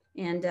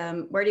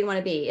where do you want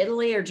to be?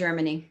 Italy or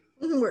Germany?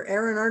 We're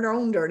airing our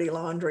own dirty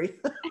laundry.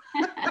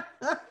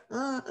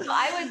 So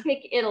I would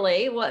pick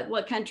Italy.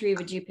 What country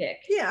would you pick?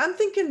 Yeah, I'm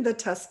thinking the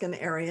Tuscan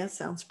area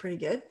sounds pretty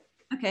good.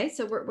 Okay,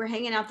 so we're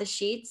hanging out the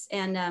sheets,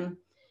 and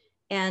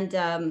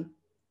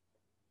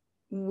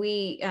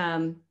we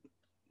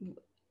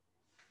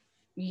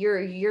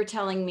you're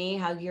telling me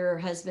how your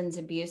husband's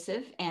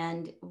abusive,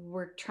 and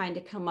we're trying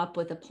to come up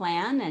with a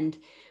plan, and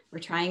we're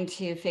trying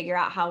to figure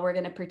out how we're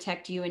going to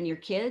protect you and your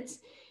kids.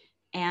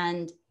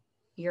 And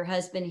your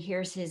husband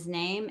hears his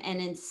name,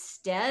 and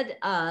instead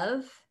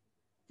of,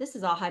 this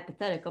is all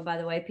hypothetical, by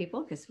the way,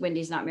 people, because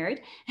Wendy's not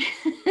married.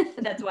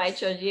 That's why I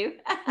chose you.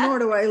 Nor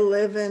do I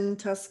live in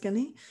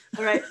Tuscany.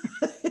 All right.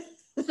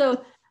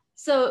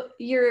 So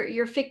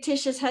your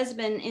fictitious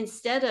husband,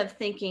 instead of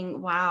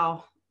thinking,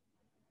 wow,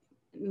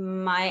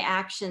 my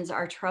actions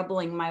are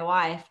troubling my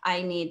wife,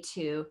 I need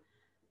to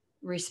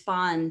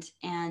respond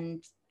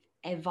and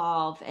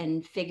evolve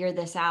and figure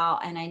this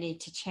out, and I need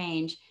to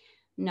change.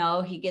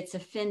 No, he gets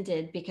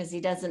offended because he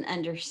doesn't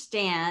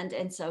understand.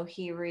 And so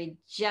he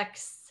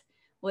rejects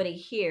what he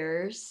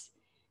hears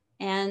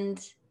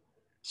and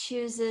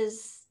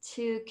chooses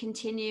to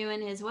continue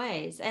in his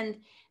ways.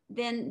 And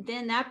then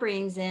that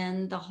brings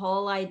in the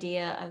whole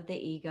idea of the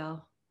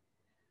ego.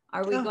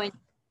 Are we Oh, going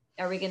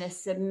are we going to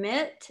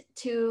submit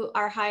to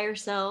our higher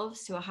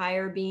selves, to a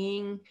higher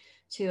being,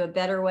 to a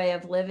better way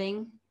of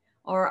living?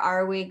 Or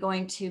are we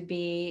going to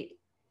be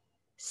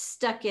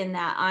stuck in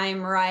that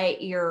I'm right,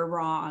 you're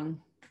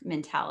wrong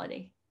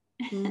mentality?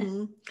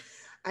 mm-hmm.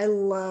 I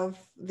love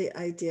the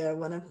idea.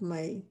 One of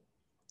my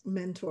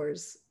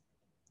mentors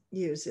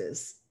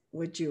uses,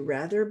 would you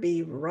rather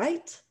be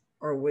right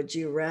or would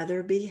you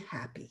rather be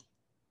happy?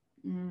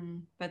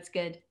 That's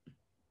good.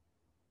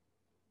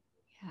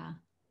 Yeah.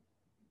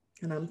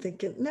 And I'm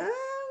thinking, no,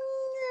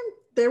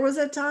 there was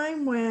a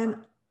time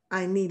when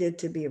I needed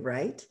to be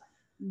right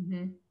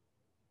Mm-hmm.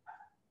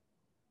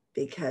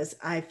 because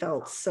I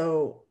felt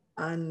so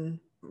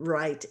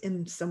unright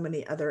in so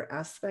many other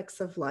aspects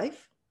of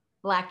life.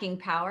 Lacking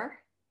power.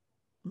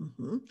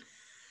 Mm-hmm.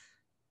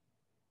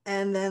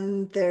 And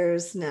then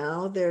there's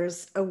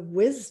a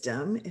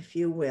wisdom, if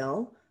you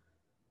will,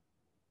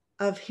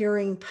 of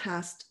hearing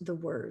past the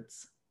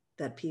words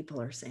that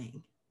people are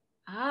saying.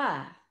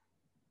 Ah,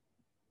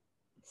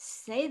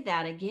 say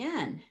that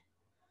again.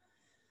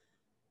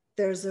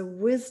 There's a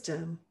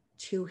wisdom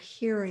to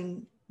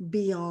hearing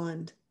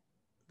beyond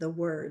the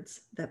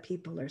words that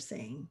people are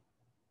saying.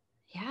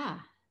 Yeah,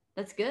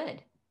 that's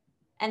good.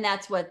 And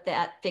that's what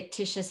that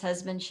fictitious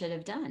husband should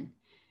have done.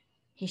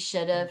 He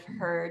should have Mm-hmm.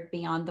 heard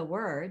beyond the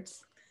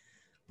words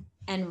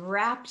and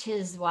wrapped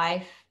his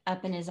wife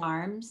up in his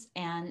arms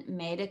and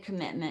made a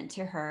commitment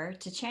to her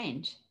to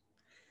change.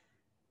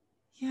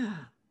 Yeah.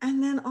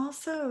 And then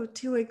also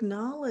to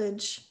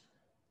acknowledge,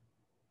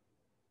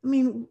 I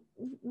mean,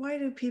 why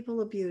do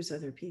people abuse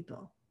other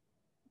people?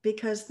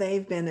 Because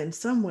they've been in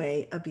some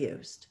way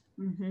abused.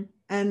 Mm-hmm.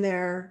 And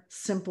they're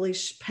simply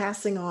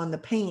passing on the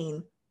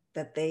pain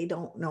that they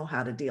don't know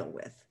how to deal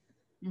with.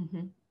 Mm-hmm.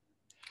 And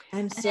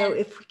And so then,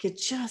 if we could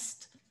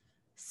just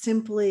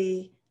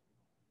simply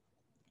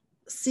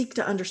seek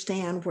to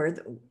understand where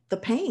the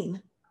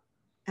pain,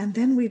 and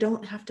then we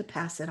don't have to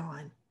pass it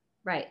on.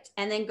 right.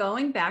 And then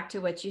going back to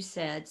what you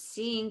said,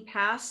 seeing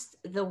past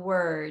the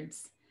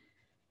words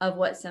of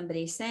what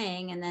somebody's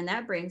saying. And then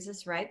that brings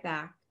us right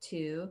back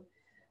to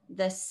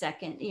the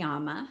second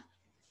yama,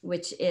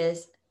 which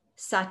is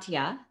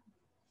satya,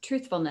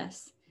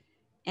 truthfulness,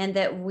 and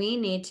that we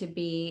need to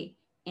be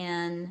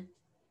in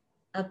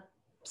a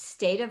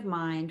state of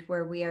mind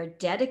where we are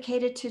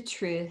dedicated to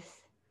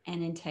truth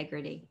and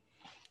integrity,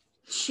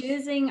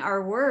 choosing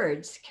our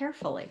words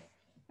carefully.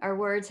 Our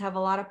words have a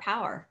lot of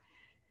power.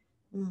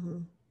 Mm-hmm.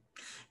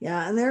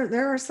 Yeah, and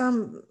there are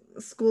some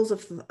schools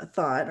of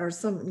thought, or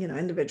some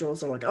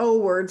individuals are like, oh,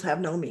 words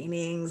have no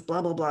meanings, blah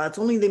blah blah. It's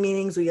only the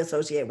meanings we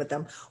associate with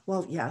them.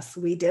 Well, yes,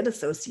 we did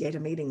associate a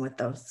meaning with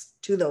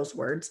those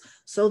words,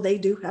 so they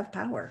do have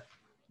power.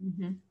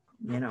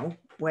 Mm-hmm.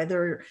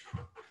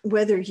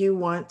 Whether you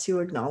want to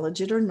acknowledge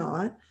it or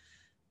not,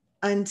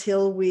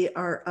 until we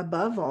are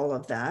above all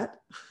of that,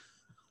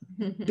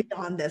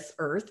 beyond this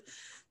earth,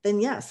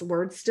 then yes,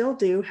 words still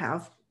do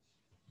have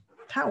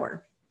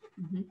power.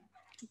 Mm-hmm.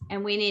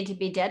 And we need to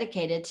be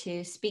dedicated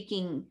to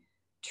speaking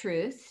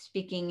truth,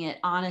 speaking it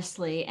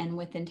honestly and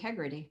with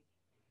integrity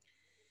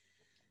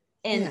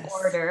in Yes.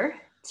 order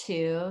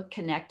to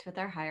connect with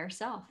our higher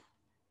self.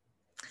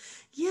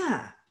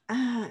 Yeah.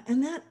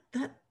 And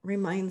that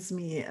reminds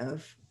me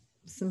of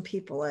some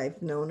people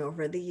I've known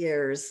over the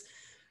years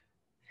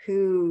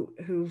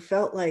who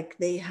felt like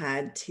they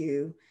had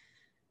to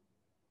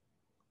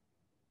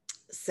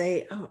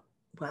say, oh,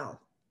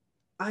 well,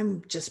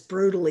 I'm just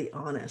brutally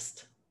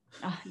honest.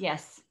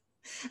 Yes.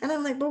 And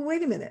I'm like, but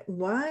wait a minute,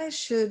 why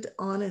should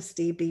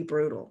honesty be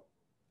brutal?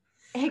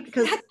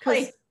 Because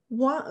Exactly.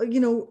 what,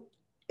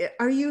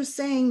 are you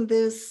saying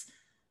this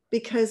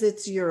because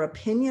it's your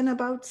opinion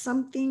about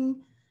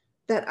something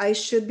that I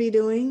should be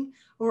doing?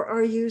 Or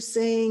are you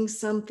saying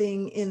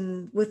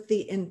something with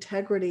the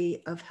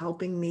integrity of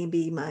helping me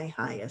be my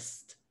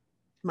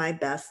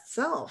best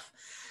self?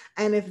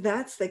 And if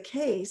that's the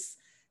case,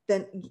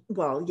 then,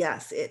 well,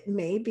 yes, it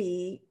may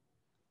be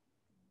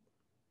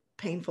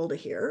painful to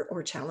hear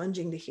or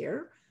challenging to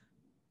hear,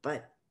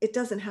 but it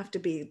doesn't have to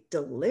be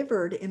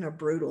delivered in a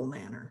brutal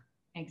manner.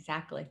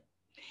 Exactly.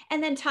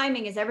 And then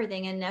timing is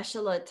everything. And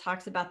Neshala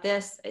talks about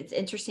this. It's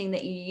interesting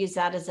that you use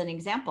that as an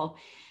example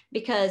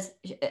because,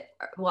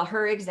 well,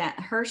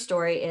 her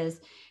story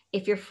is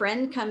if your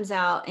friend comes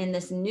out in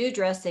this new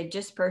dress they've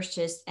just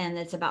purchased and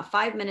it's about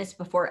 5 minutes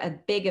before a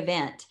big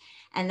event,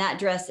 and that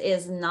dress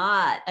is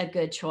not a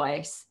good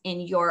choice in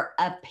your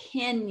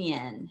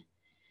opinion,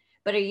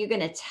 but are you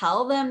going to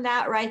tell them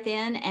that right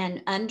then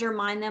and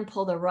undermine them,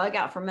 pull the rug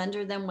out from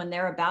under them when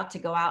they're about to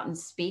go out and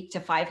speak to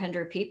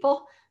 500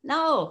 people?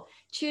 No,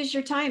 choose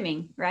your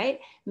timing, right?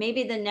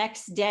 Maybe the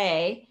next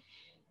day,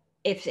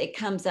 if it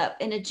comes up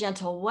in a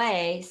gentle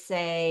way,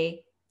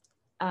 say,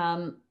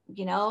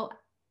 you know,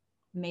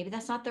 maybe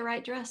that's not the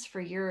right dress for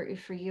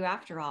you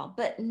after all,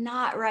 but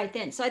not right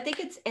then. So I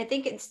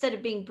think instead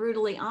of being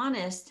brutally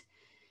honest,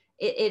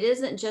 it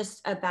isn't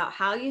just about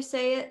how you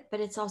say it, but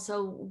it's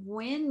also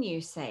when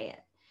you say it,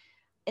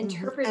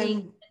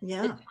 interpreting And the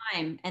yeah,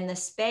 time and the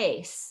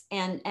space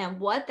and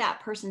what that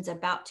person's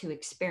about to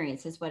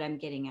experience is what I'm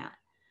getting at.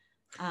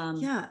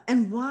 yeah,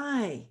 and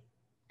why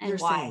And you're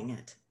why. saying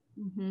it.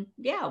 Mm-hmm.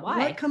 Yeah, What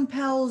why.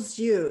 compels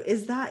you?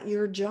 Is that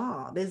your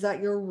job? Is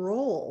that your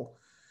role?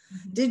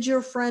 Mm-hmm. Did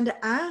your friend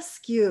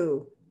ask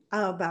you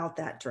about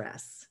that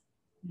dress?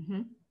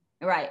 Mm-hmm.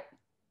 Right.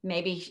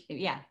 Maybe,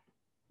 yeah,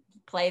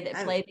 play the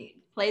I play mean,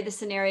 play the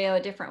scenario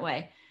a different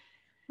way.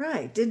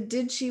 right.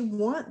 Did she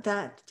want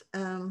that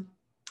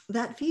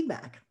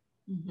feedback?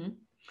 Mm-hmm.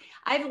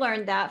 I've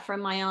learned that from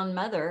my own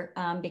mother,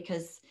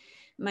 because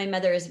my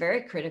mother is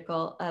very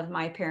critical of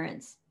my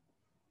parents.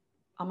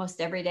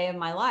 almost every day of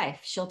my life.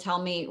 She'll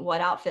tell me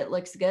what outfit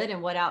looks good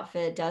and what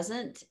outfit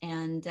doesn't,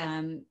 and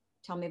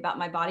tell me about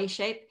my body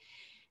shape.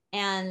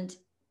 And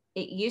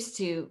it used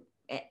to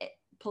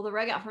pull the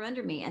rug out from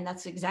under me. And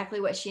that's exactly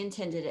what she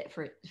intended it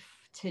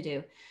to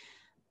do.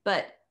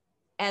 But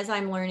as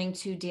I'm learning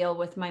to deal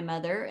with my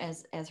mother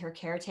as her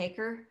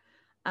caretaker,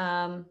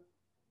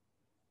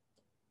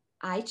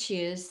 I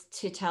choose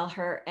to tell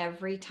her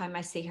every time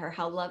I see her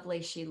how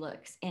lovely she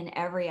looks in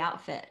every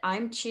outfit.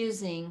 I'm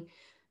choosing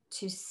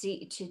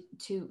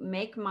to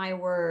make my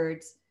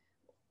words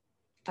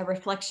a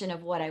reflection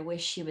of what I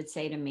wish she would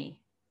say to me.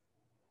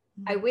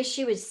 I wish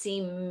she would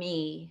see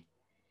me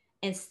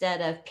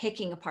instead of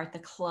picking apart the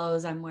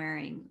clothes I'm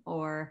wearing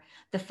or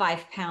the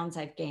 5 pounds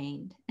I've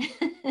gained.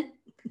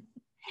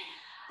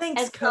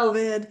 Thanks,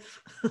 COVID.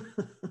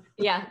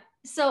 Yeah.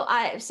 So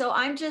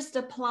I'm just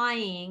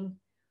applying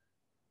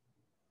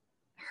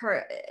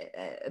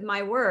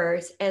my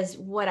words as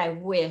what I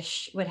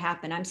wish would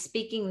happen. I'm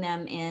speaking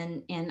them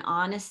in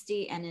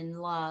honesty and in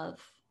love.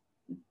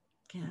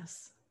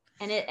 Yes.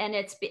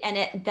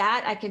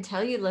 That I can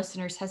tell you,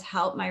 listeners, has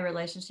helped my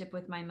relationship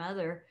with my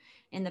mother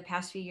in the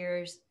past few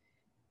years.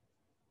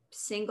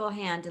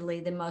 Single-handedly,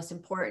 the most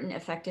important,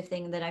 effective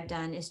thing that I've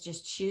done is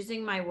just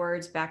choosing my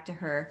words back to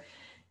her,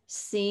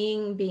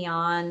 seeing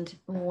beyond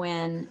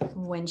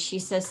when she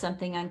says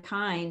something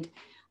unkind.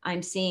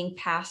 I'm seeing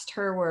past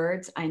her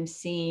words. I'm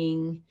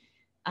seeing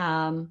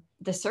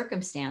the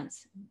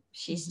circumstance.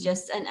 She's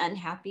just an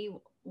unhappy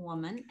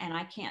woman, and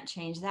I can't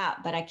change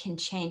that, but I can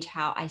change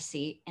how I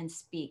see and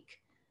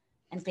speak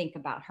and think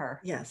about her.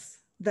 Yes,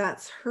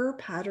 that's her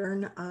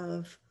pattern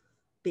of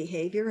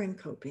behavior and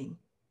coping.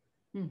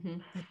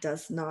 It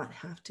does not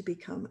have to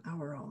become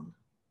our own.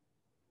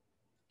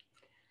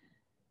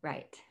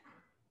 Right.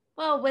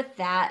 Well, with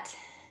that,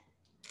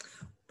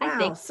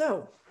 wow.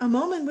 So a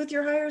moment with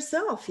your higher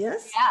self.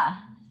 Yes. Yeah.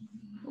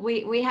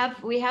 We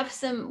have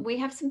some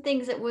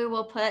things that we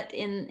will put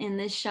in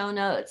the show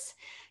notes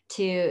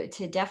to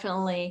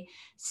definitely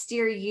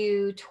steer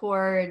you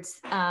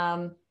towards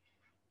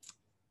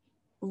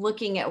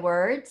looking at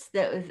words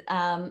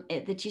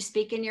that you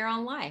speak in your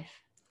own life.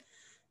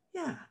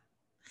 Yeah.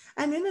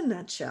 And in a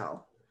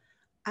nutshell,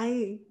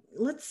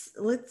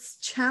 let's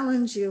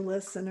challenge you,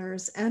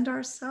 listeners, and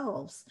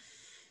ourselves.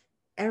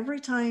 Every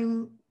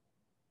time,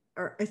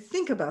 or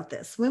think about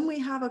this, when we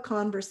have a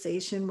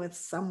conversation with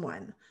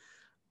someone,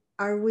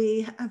 are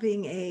we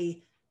having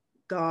a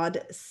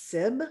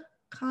God-sib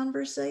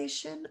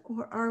conversation,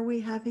 or are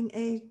we having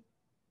a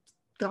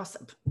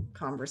gossip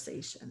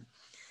conversation?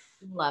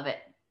 Love it.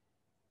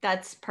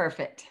 That's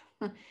perfect.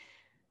 And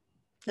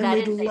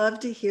we'd love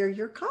to hear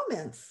your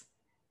comments.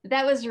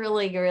 That was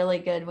really, really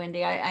good,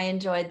 Wendy. I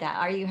enjoyed that.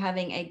 Are you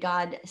having a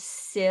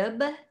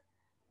God-sib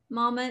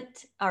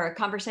moment or a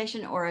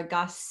conversation, or a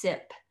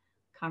gossip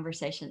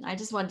conversation? I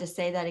just wanted to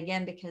say that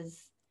again,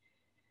 because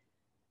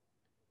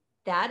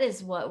that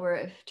is what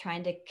we're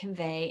trying to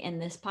convey in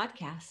this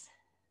podcast.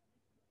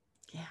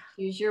 Yeah.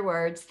 Use your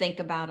words, think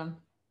about them.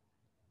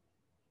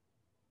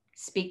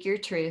 Speak your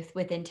truth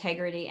with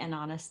integrity and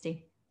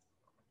honesty.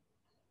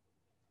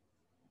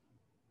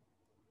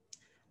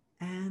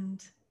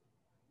 And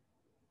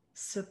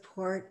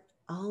support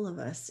all of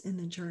us in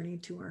the journey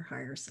to our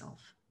higher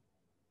self.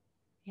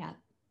 Yeah.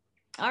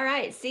 All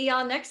right. See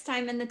y'all next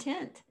time in the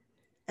tent.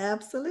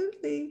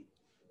 Absolutely.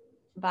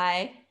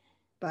 Bye.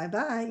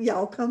 Bye-bye.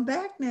 Y'all come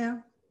back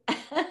now.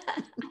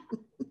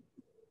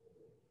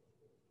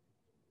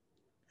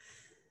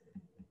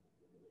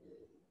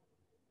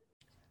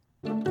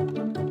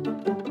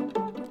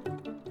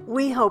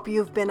 We hope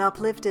you've been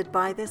uplifted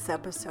by this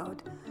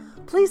episode.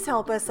 Please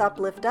help us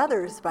uplift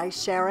others by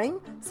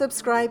sharing,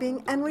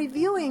 subscribing, and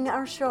reviewing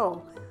our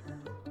show.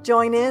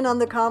 Join in on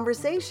the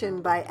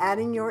conversation by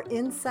adding your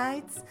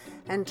insights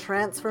and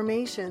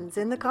transformations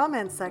in the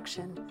comments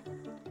section.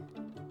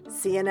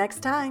 See you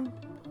next time.